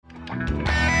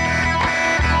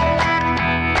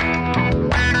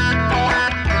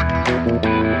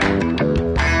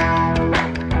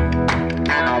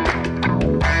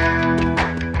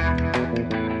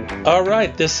All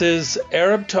right, this is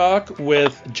Arab Talk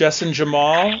with Jess and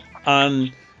Jamal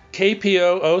on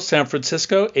KPOO San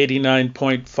Francisco,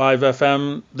 89.5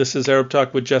 FM. This is Arab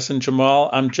Talk with Jess and Jamal.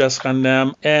 I'm Jess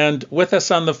Ghannam. And with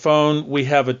us on the phone, we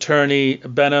have attorney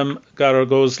Behnam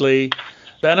Garagosli.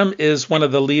 Behnam is one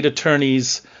of the lead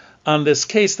attorneys on this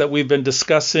case that we've been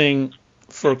discussing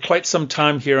for quite some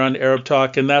time here on Arab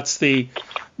Talk, and that's the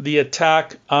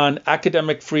attack on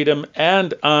academic freedom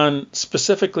and on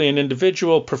specifically an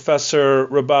individual, Professor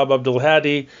Rabab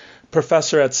Abdulhadi,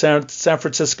 professor at San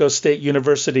Francisco State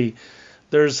University.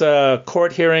 There's a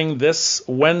court hearing this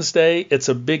Wednesday. It's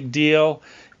a big deal,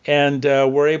 and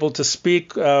we're able to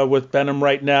speak with Behnam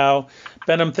right now.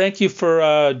 Behnam, thank you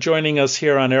for joining us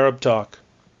here on Arab Talk.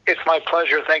 It's my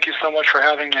pleasure. Thank you so much for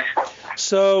having me.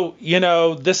 So,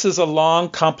 this is a long,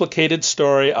 complicated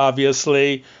story,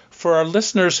 obviously. For our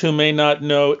listeners who may not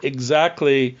know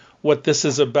exactly what this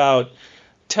is about,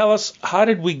 tell us, how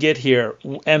did we get here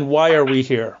and why are we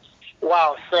here?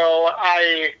 Wow. So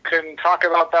I can talk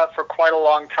about that for quite a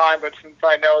long time, but since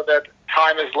I know that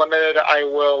time is limited, I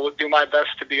will do my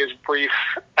best to be as brief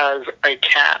as I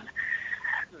can.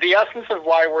 The essence of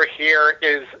why we're here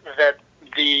is that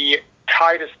the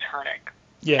tide is turning.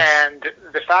 Yes. And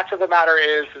the fact of the matter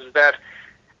is that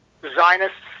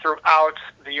Zionists throughout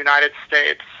the United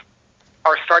States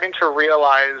are starting to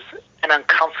realize an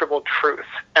uncomfortable truth,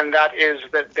 and that is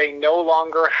that they no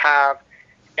longer have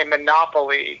a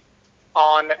monopoly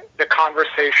on the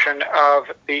conversation of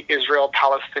the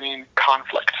Israel-Palestinian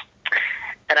conflict.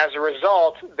 And as a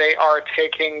result, they are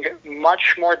taking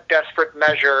much more desperate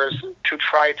measures to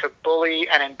try to bully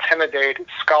and intimidate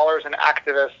scholars and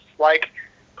activists like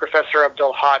Professor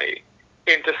Abdulhadi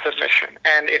into submission.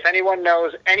 And if anyone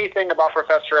knows anything about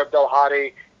Professor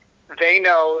Abdulhadi, they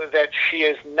know that she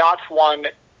is not one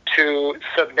to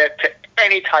submit to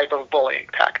any type of bullying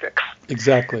tactics.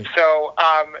 Exactly. So,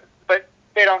 but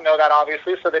they don't know that,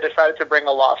 obviously, so they decided to bring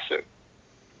a lawsuit.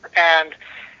 And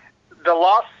the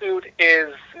lawsuit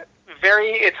is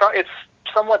it's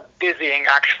somewhat dizzying,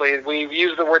 actually. We've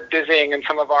used the word dizzying in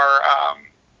some of our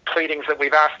pleadings that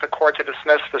we've asked the court to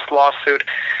dismiss this lawsuit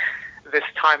this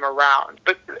time around.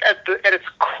 But at its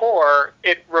core,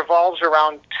 it revolves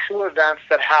around two events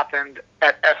that happened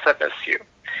at SFSU.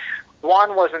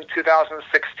 One was in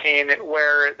 2016,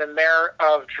 where the mayor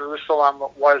of Jerusalem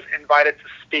was invited to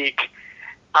speak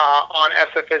on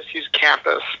SFSU's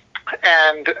campus.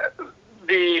 And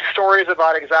the stories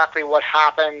about exactly what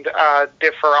happened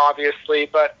differ, obviously,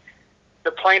 but the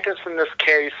plaintiffs in this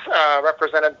case,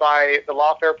 represented by the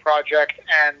Lawfare Project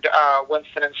and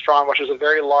Winston & Strawn, which is a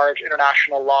very large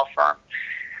international law firm,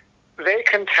 they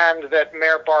contend that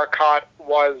Mayor Barkat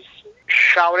was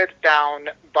shouted down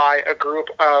by a group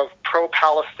of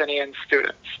pro-Palestinian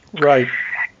students. Right.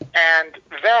 And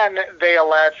then they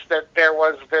allege that there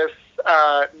was this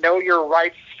Know Your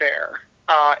Rights fair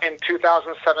in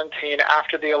 2017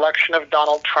 after the election of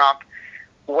Donald Trump,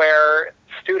 where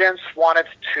students wanted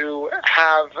to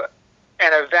have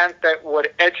an event that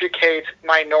would educate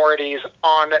minorities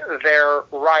on their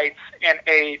rights in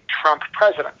a Trump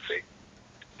presidency.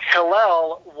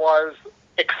 Hillel was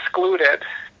excluded,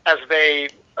 as they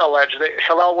allege.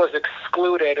 Hillel was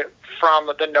excluded from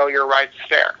the Know Your Rights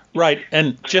fair. Right,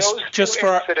 and just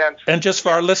for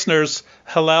our listeners,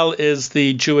 Hillel is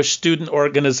the Jewish student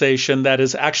organization that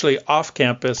is actually off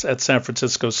campus at San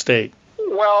Francisco State.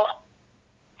 Well,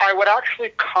 I would actually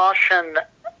caution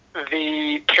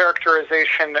the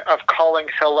characterization of calling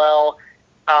Hillel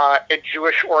a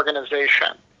Jewish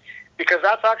organization, because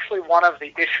that's actually one of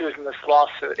the issues in this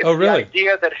lawsuit. It's really? The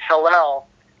idea that Hillel,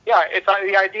 it's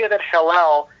the idea that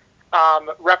Hillel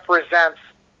represents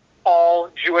all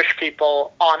Jewish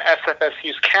people on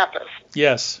SFSU's campus.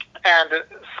 Yes. And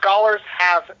scholars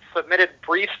have submitted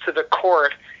briefs to the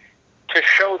court to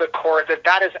show the court that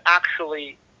that is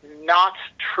actually not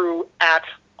true at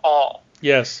all.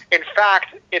 Yes. In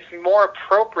fact, it's more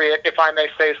appropriate, if I may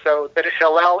say so, that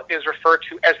Hillel is referred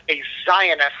to as a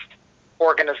Zionist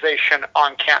organization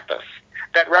on campus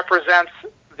that represents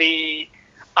the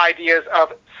ideas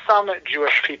of some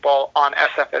Jewish people on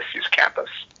SFSU's campus.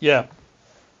 Yeah.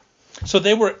 So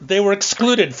they were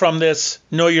excluded from this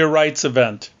Know Your Rights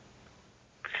event.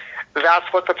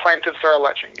 That's what the plaintiffs are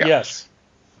alleging. Yes.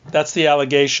 That's the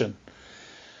allegation.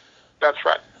 That's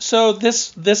right. So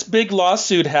this big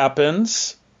lawsuit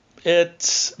happens.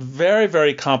 It's very,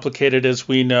 very complicated, as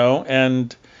we know,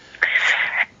 and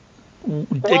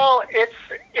well,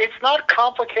 it's not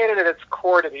complicated at its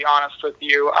core, to be honest with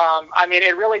you. I mean,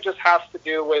 it really just has to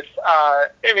do with.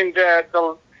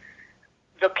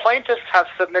 The plaintiffs have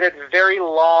submitted very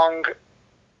long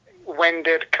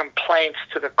long-winded complaints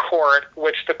to the court,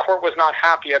 which the court was not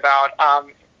happy about.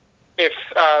 If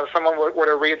someone were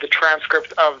to read the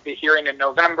transcript of the hearing in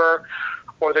November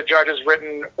or the judge's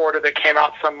written order that came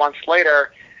out some months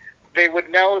later, they would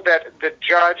know that the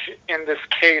judge in this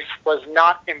case was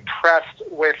not impressed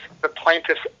with the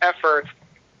plaintiff's efforts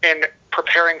in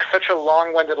preparing such a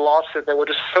long-winded lawsuit that was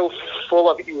just so full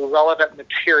of irrelevant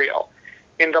material.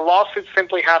 And the lawsuit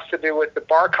simply has to do with the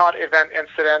Barcott event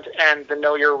incident and the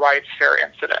Know Your Rights Fair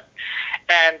incident.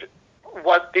 And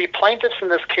what the plaintiffs in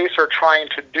this case are trying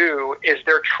to do is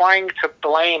they're trying to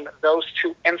blame those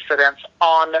two incidents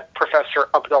on Professor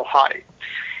Abdulhadi.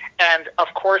 And,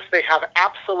 of course, they have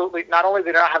absolutely, not only do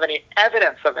they not have any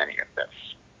evidence of any of this,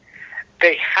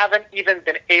 they haven't even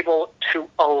been able to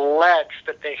allege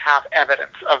that they have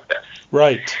evidence of this.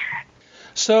 Right.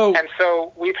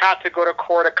 So we've had to go to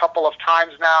court a couple of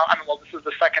times now. This is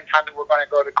the second time that we're going to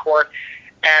go to court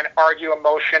and argue a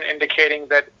motion indicating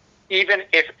that even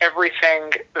if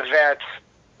everything that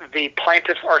the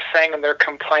plaintiffs are saying in their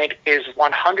complaint is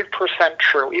 100%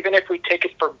 true, even if we take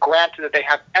it for granted that they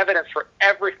have evidence for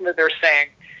everything that they're saying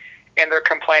in their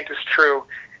complaint is true,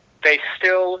 they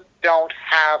still don't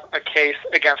have a case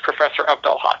against Professor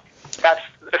Abdulhadi. That's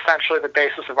essentially the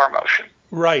basis of our motion.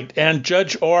 Right, and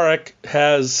Judge Orrick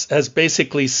has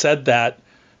basically said that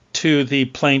to the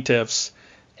plaintiffs,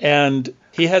 and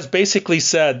he has basically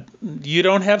said, you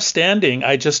don't have standing,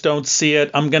 I just don't see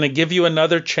it. I'm going to give you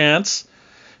another chance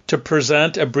to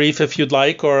present a brief if you'd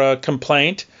like, or a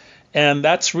complaint, and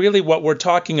that's really what we're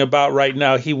talking about right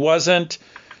now. He wasn't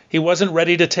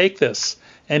ready to take this,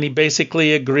 and he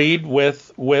basically agreed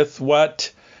with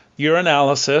what your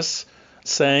analysis,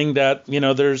 saying that,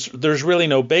 there's really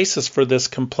no basis for this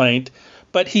complaint,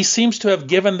 but he seems to have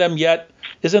given them yet.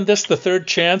 Isn't this the third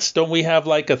chance? Don't we have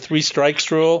like a 3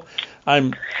 strikes rule?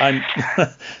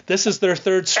 This is their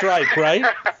third strike, right?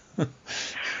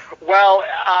 Well,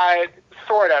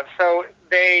 sort of. So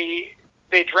they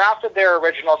drafted their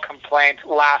original complaint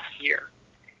last year,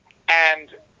 and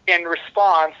in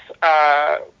response,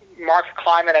 Mark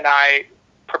Kleiman and I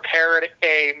prepared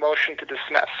a motion to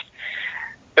dismiss.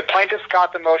 The plaintiffs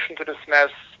got the motion to dismiss,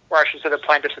 or I should say the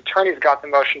plaintiffs' attorneys got the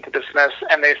motion to dismiss,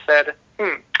 and they said,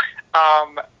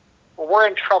 we're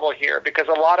in trouble here because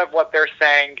a lot of what they're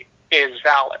saying is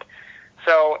valid.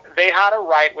 So they had a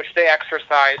right, which they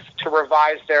exercised, to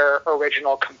revise their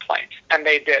original complaint, and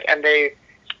they did. And they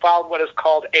filed what is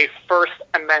called a first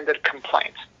amended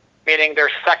complaint, meaning their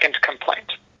second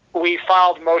complaint. We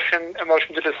filed a motion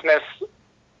to dismiss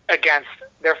against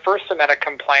their first amended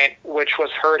complaint, which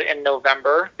was heard in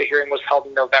November. The hearing was held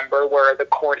in November, where the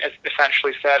court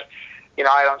essentially said,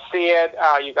 I don't see it,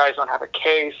 you guys don't have a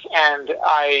case, and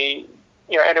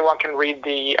anyone can read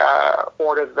the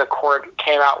order that the court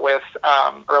came out with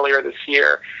earlier this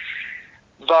year.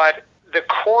 But the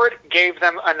court gave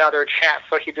them another chance.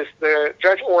 So the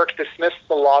Judge Orrick dismissed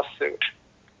the lawsuit,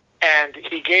 and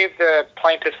he gave the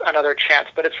plaintiffs another chance.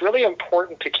 But it's really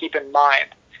important to keep in mind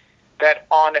that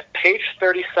on page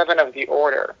 37 of the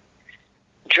order,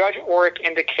 Judge Orrick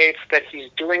indicates that he's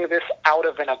doing this out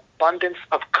of an abundance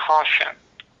of caution.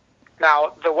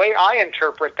 Now, the way I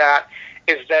interpret that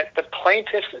is that the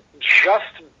plaintiffs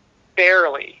just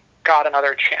barely got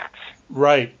another chance.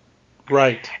 Right.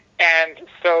 And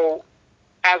so,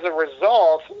 as a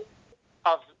result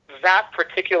of that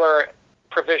particular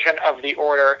provision of the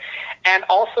order, and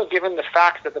also given the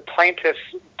fact that the plaintiffs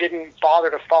didn't bother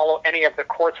to follow any of the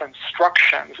court's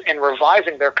instructions in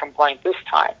revising their complaint this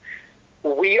time,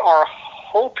 we are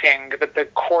hoping that the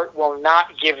court will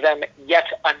not give them yet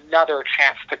another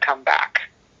chance to come back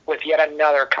with yet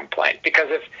another complaint. Because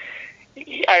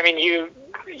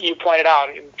you pointed out,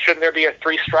 shouldn't there be a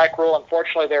 3-strike rule?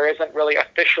 Unfortunately, there isn't really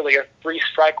officially a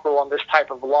 3-strike rule on this type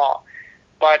of law.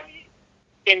 But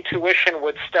intuition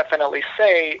would definitely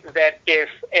say that if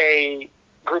a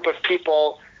group of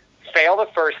people fail the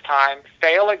first time,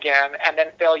 fail again, and then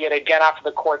fail yet again after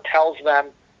the court tells them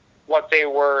what they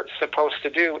were supposed to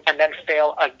do, and then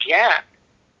fail again,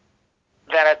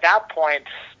 then at that point,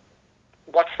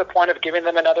 what's the point of giving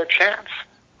them another chance?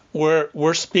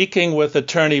 We're speaking with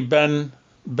attorney Behnam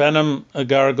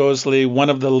Agaragosli, one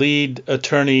of the lead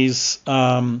attorneys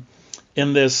in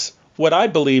this, what I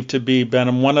believe to be,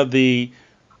 Behnam, one of the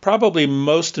probably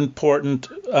most important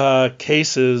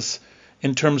cases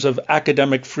in terms of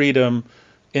academic freedom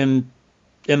in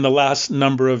the last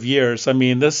number of years. I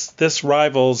mean, this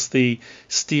rivals the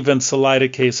Stephen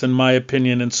Salaita case, in my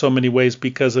opinion, in so many ways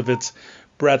because of its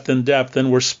breadth and depth.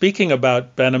 And we're speaking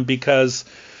about Behnam because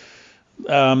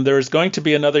there is going to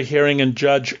be another hearing in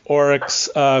Judge Orrick's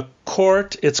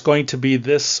court. It's going to be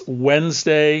this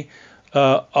Wednesday,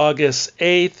 August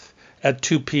 8th at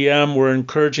 2 p.m. We're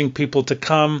encouraging people to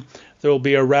come. There will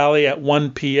be a rally at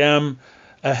 1 p.m.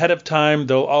 ahead of time.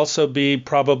 There'll also be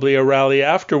probably a rally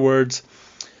afterwards.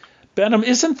 Behnam,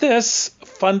 isn't this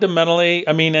fundamentally,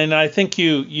 I mean, and I think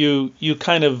you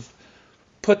kind of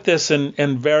put this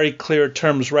in very clear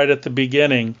terms right at the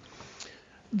beginning.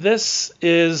 This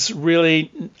is really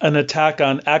an attack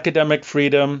on academic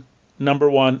freedom, number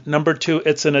one. Number two,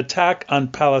 it's an attack on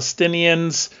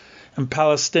Palestinians and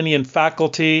Palestinian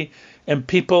faculty and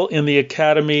people in the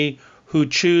academy who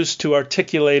choose to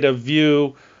articulate a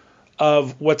view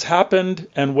of what's happened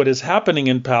and what is happening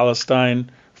in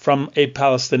Palestine from a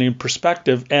Palestinian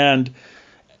perspective. And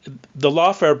the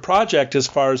Lawfare Project, as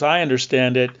far as I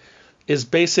understand it, is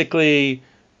basically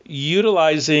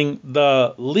utilizing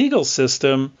the legal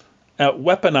system,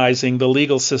 weaponizing the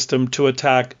legal system to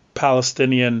attack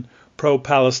Palestinian,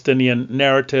 pro-Palestinian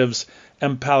narratives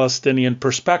and Palestinian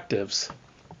perspectives.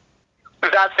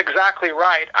 That's exactly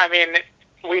right. I mean,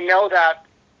 we know that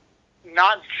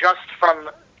not just from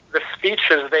the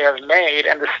speeches they have made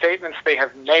and the statements they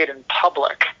have made in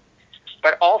public,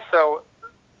 but also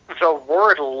the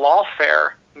word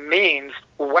lawfare means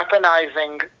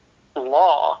weaponizing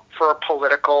law for a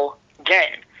political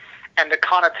gain. And the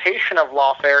connotation of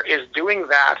lawfare is doing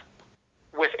that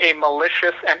with a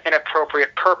malicious and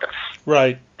inappropriate purpose.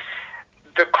 Right.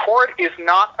 The court is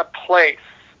not a place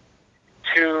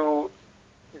to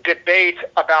debate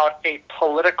about a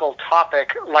political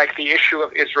topic like the issue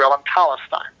of Israel and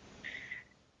Palestine.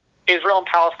 Israel and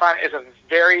Palestine is a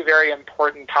very, very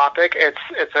important topic.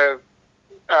 It's a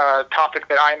topic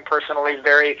that I'm personally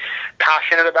very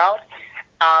passionate about.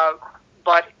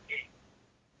 But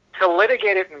to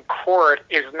litigate it in court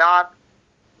is not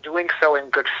doing so in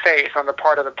good faith on the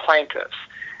part of the plaintiffs.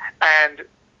 And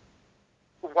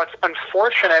what's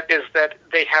unfortunate is that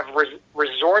they have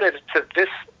resorted to this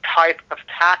type of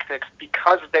tactics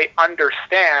because they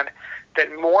understand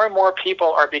that more and more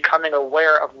people are becoming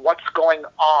aware of what's going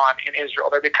on in Israel.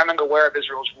 They're becoming aware of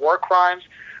Israel's war crimes,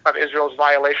 of Israel's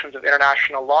violations of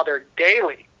international law, their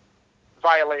daily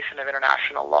violation of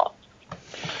international law.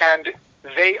 And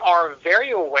they are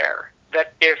very aware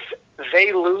that if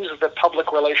they lose the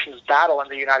public relations battle in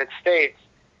the United States,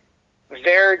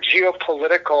 their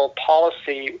geopolitical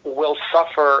policy will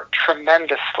suffer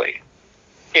tremendously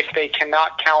if they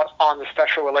cannot count on the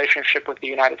special relationship with the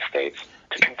United States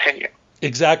to continue.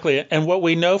 Exactly. And what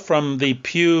we know from the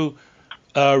Pew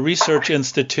Research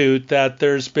Institute, that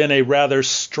there's been a rather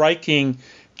striking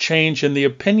change in the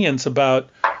opinions about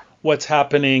what's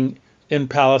happening in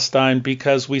Palestine,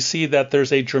 because we see that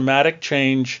there's a dramatic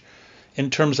change in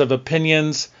terms of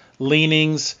opinions,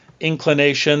 leanings,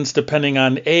 inclinations, depending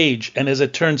on age. And as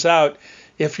it turns out,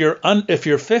 if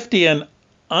you're 50 and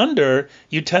under,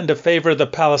 you tend to favor the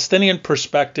Palestinian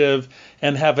perspective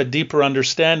and have a deeper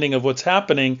understanding of what's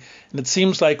happening. And it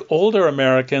seems like older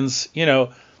Americans,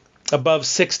 above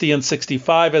 60 and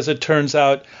 65, as it turns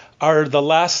out, are the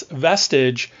last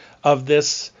vestige of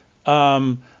this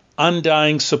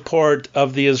undying support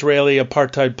of the Israeli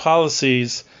apartheid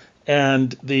policies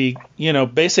and the,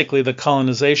 basically the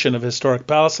colonization of historic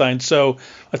Palestine. So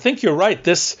I think you're right.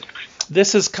 This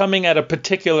is coming at a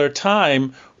particular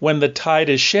time when the tide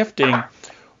is shifting.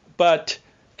 But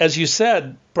as you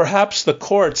said, perhaps the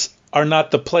courts are not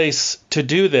the place to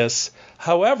do this.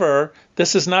 However,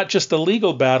 this is not just a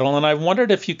legal battle. And I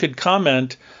wondered if you could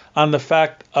comment on the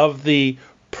fact of the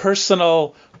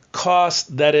personal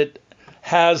cost that it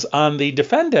has on the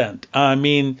defendant. I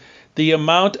mean, the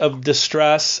amount of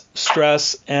distress,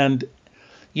 stress, and,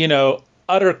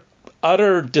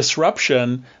 utter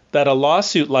disruption that a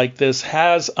lawsuit like this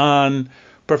has on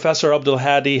Professor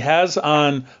Abdulhadi, has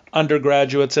on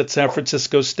undergraduates at San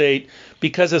Francisco State,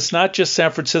 because it's not just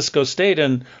San Francisco State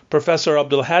and Professor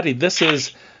Abdulhadi. This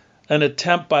is an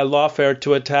attempt by Lawfare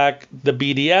to attack the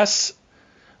BDS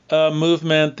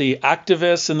movement, the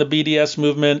activists in the BDS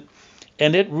movement,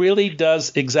 and it really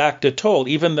does exact a toll,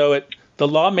 even though the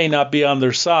law may not be on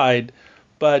their side,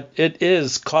 but it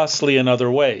is costly in other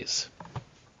ways.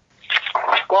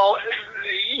 Well,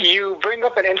 you bring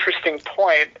up an interesting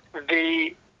point.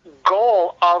 The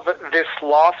goal of this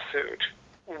lawsuit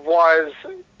was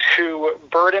to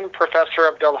burden Professor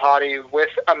Abdulhadi with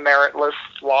a meritless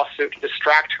lawsuit to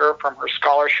distract her from her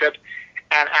scholarship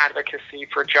and advocacy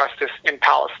for justice in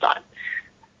Palestine.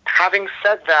 Having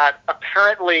said that,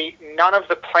 apparently none of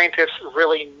the plaintiffs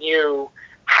really knew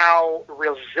how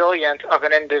resilient of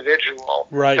an individual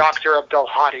Dr.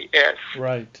 Abdulhadi is.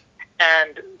 Right.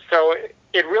 And so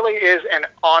it really is an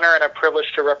honor and a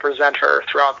privilege to represent her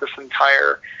throughout this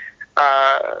entire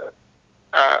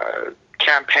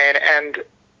campaign. And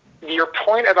your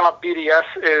point about BDS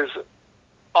is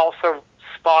also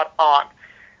spot on.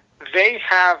 They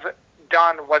have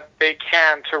done what they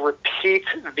can to repeat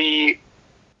the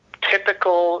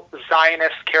typical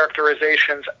Zionist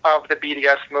characterizations of the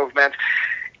BDS movement,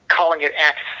 calling it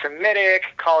anti-Semitic,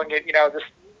 calling it, just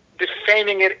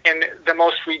defaming it in the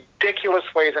most ridiculous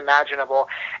ways imaginable.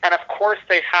 And of course,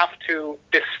 they have to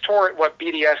distort what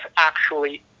BDS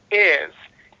actually is.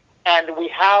 And we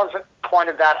have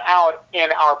pointed that out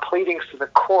in our pleadings to the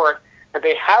court, that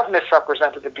they have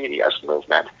misrepresented the BDS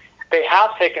movement. They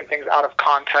have taken things out of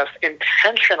context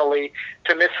intentionally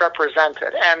to misrepresent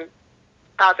it. And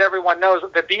as everyone knows,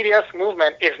 the BDS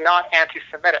movement is not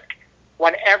anti-Semitic.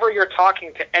 Whenever you're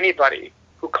talking to anybody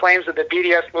who claims that the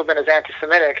BDS movement is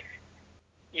anti-Semitic,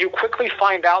 you quickly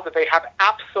find out that they have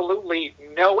absolutely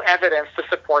no evidence to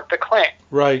support the claim.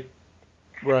 Right.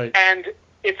 And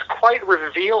it's quite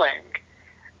revealing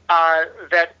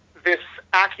that this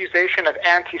accusation of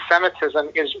anti-Semitism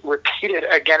is repeated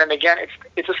again and again.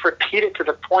 It's just repeated to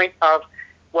the point of,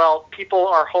 well, people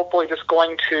are hopefully just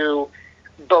going to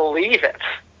believe it,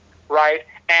 right?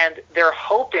 And they're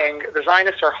hoping, the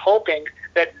Zionists are hoping,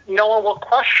 that no one will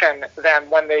question them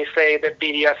when they say that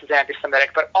BDS is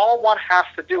anti-Semitic. But all one has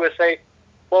to do is say,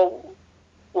 well,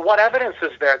 what evidence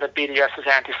is there that BDS is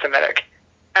anti-Semitic?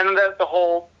 And the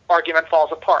whole argument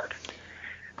falls apart.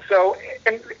 So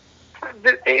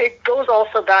it goes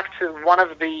also back to one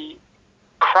of the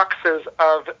cruxes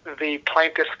of the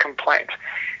plaintiff's complaint.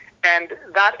 And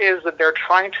that is that they're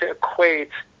trying to equate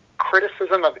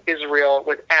criticism of Israel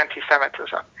with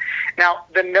anti-Semitism. Now,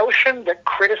 the notion that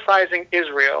criticizing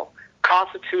Israel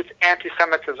constitutes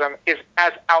anti-Semitism is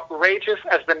as outrageous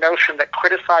as the notion that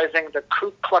criticizing the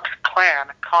Ku Klux Klan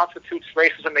constitutes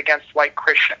racism against white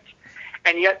Christians.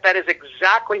 And yet that is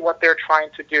exactly what they're trying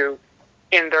to do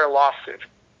in their lawsuit.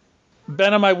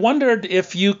 Behnam, I wondered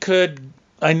if you could,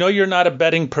 I know you're not a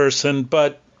betting person,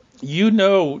 but you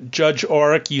know Judge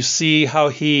Oreck, you see how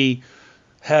he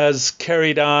has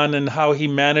carried on and how he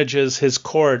manages his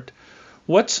court.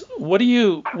 What do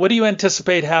you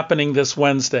anticipate happening this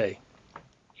Wednesday?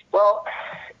 Well,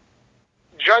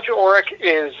 Judge Oreck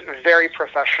is very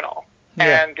professional,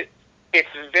 and it's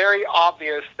very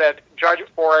obvious that Judge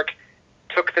Oreck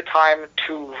took the time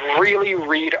to really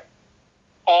read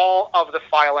all of the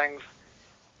filings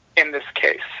in this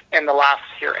case, in the last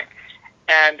hearing.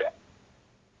 And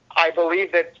I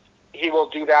believe that he will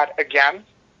do that again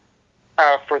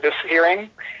for this hearing.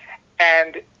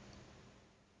 And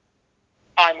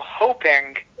I'm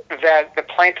hoping that the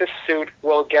plaintiff's suit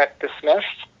will get dismissed,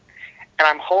 and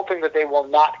I'm hoping that they will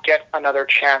not get another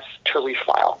chance to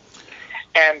refile.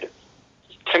 And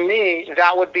to me,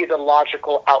 that would be the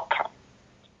logical outcome,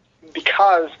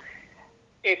 because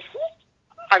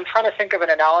I'm trying to think of an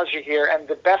analogy here, and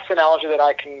the best analogy that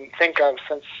I can think of,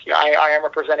 since I am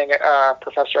representing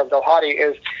Professor Abdelhadi,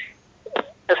 is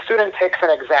a student takes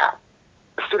an exam.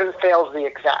 The student fails the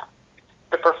exam.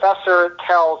 The professor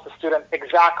tells the student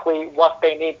exactly what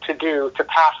they need to do to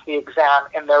pass the exam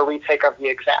in their retake of the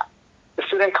exam. The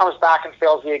student comes back and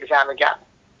fails the exam again.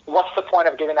 What's the point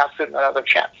of giving that student another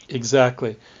chance?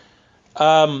 Exactly.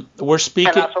 We're speaking,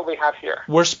 and that's what we have here.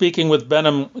 We're speaking with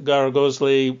Behnam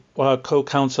Gharagozli,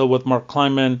 co-counsel with Mark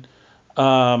Kleinman,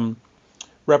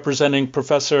 representing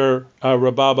Professor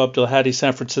Rabab Abdelhadi,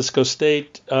 San Francisco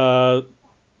State.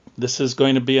 This is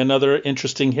going to be another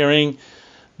interesting hearing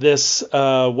this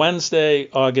Wednesday,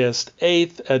 August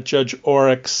 8th, at Judge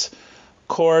Oreck's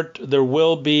court. There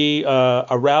will be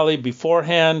a rally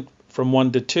beforehand from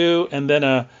 1 to 2, and then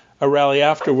a rally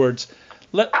afterwards.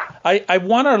 I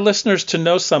want our listeners to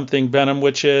know something, Behnam,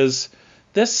 which is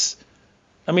this.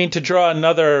 I mean, to draw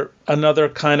another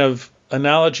kind of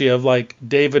analogy of like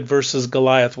David versus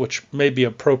Goliath, which may be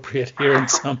appropriate here in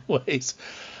some ways.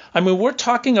 I mean, we're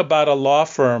talking about a law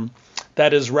firm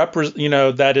that is representing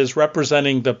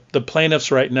the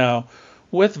plaintiffs right now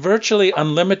with virtually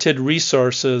unlimited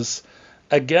resources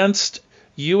against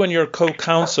you and your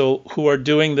co-counsel who are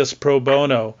doing this pro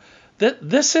bono.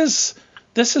 This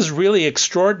is really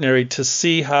extraordinary to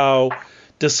see how,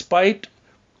 despite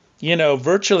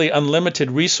virtually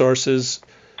unlimited resources,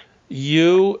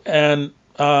 you and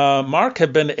Mark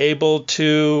have been able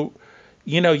to,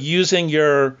 using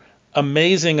your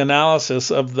amazing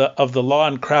analysis of the law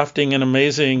and crafting an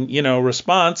amazing,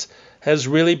 response, has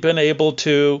really been able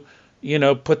to,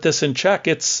 put this in check.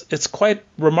 It's quite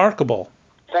remarkable.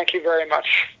 Thank you very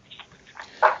much.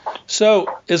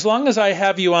 So as long as I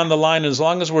have you on the line, as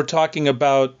long as we're talking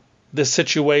about this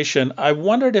situation, I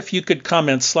wondered if you could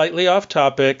comment slightly off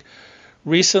topic.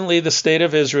 Recently, the state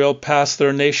of Israel passed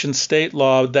their nation state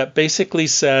law that basically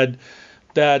said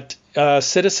that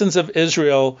citizens of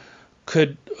Israel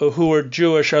who are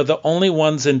Jewish are the only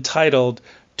ones entitled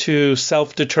to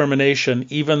self-determination,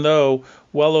 even though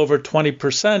well over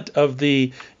 20% of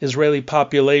the Israeli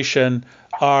population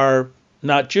are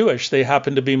not Jewish. They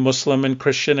happen to be Muslim and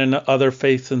Christian and other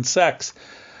faiths and sects.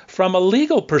 From a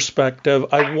legal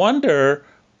perspective, I wonder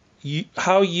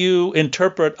how you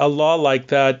interpret a law like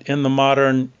that in the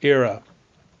modern era.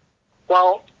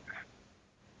 Well,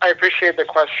 I appreciate the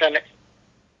question.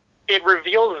 It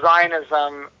reveals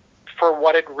Zionism for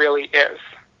what it really is.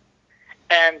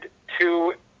 And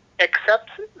to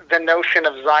accept the notion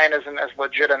of Zionism as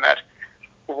legitimate,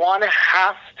 one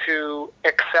has to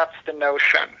accept the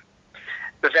notion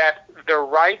that the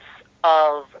rights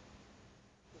of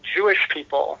Jewish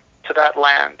people to that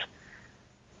land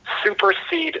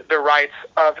supersede the rights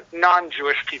of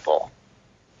non-Jewish people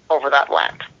over that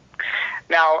land.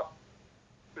 Now,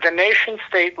 the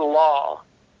nation-state law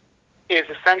is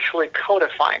essentially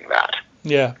codifying that.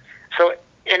 Yeah. So,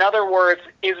 in other words,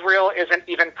 Israel isn't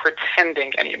even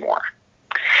pretending anymore.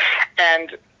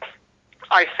 And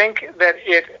I think that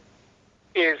it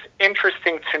is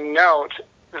interesting to note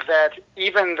that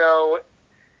even though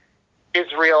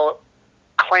Israel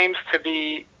claims to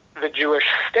be the Jewish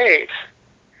state,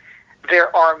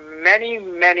 there are many,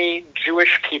 many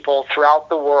Jewish people throughout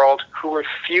the world who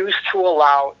refuse to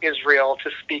allow Israel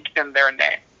to speak in their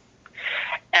name.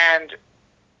 And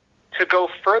to go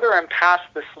further and pass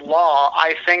this law,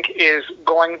 I think, is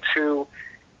going to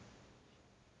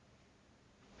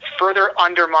further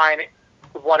undermine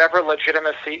whatever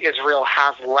legitimacy Israel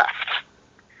has left.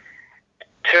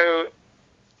 To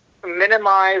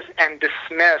minimize and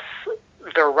dismiss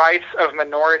the rights of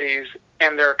minorities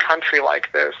in their country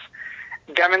like this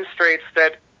demonstrates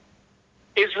that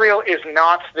Israel is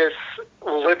not this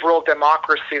liberal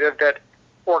democracy that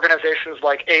organizations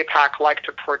like AIPAC like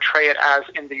to portray it as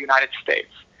in the United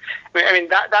States. I mean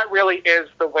that really is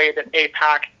the way that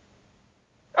AIPAC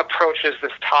approaches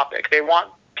this topic. They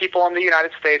want people in the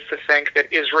United States to think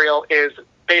that Israel is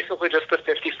basically just the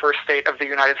 51st state of the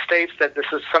United States, that this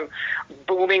is some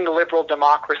booming liberal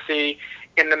democracy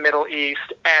in the Middle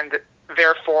East, and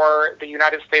therefore the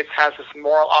United States has this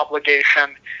moral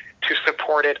obligation to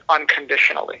support it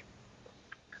unconditionally.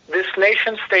 This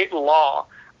nation-state law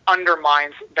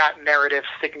undermines that narrative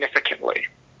significantly.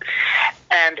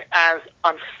 And as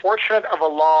unfortunate of a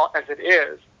law as it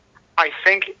is, I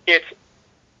think it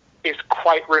is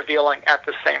quite revealing at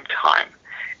the same time.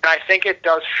 And I think it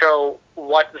does show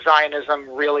what Zionism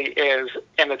really is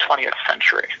in the 20th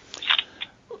century.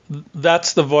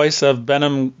 That's the voice of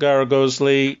Behnam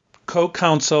Garagosli,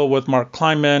 co-counsel with Mark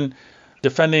Kleinman,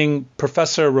 defending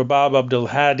Professor Rabab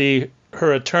Abdulhadi,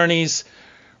 her attorneys,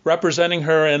 representing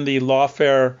her in the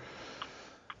lawfare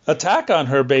attack on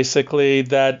her, basically,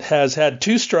 that has had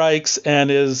 2 strikes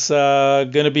and is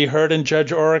going to be heard in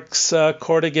Judge Oreck's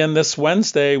court again this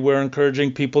Wednesday. We're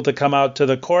encouraging people to come out to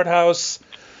the courthouse.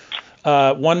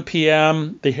 1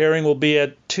 p.m. The hearing will be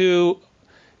at 2.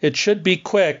 It should be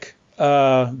quick,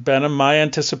 Behnam. My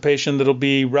anticipation that it'll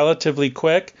be relatively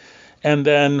quick. And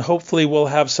then hopefully we'll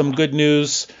have some good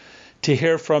news to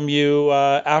hear from you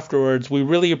afterwards. We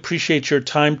really appreciate your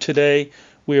time today.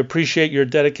 We appreciate your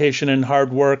dedication and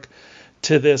hard work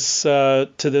to this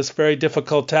very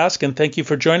difficult task. And thank you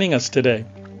for joining us today.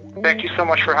 Thank you so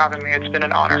much for having me. It's been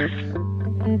an honor.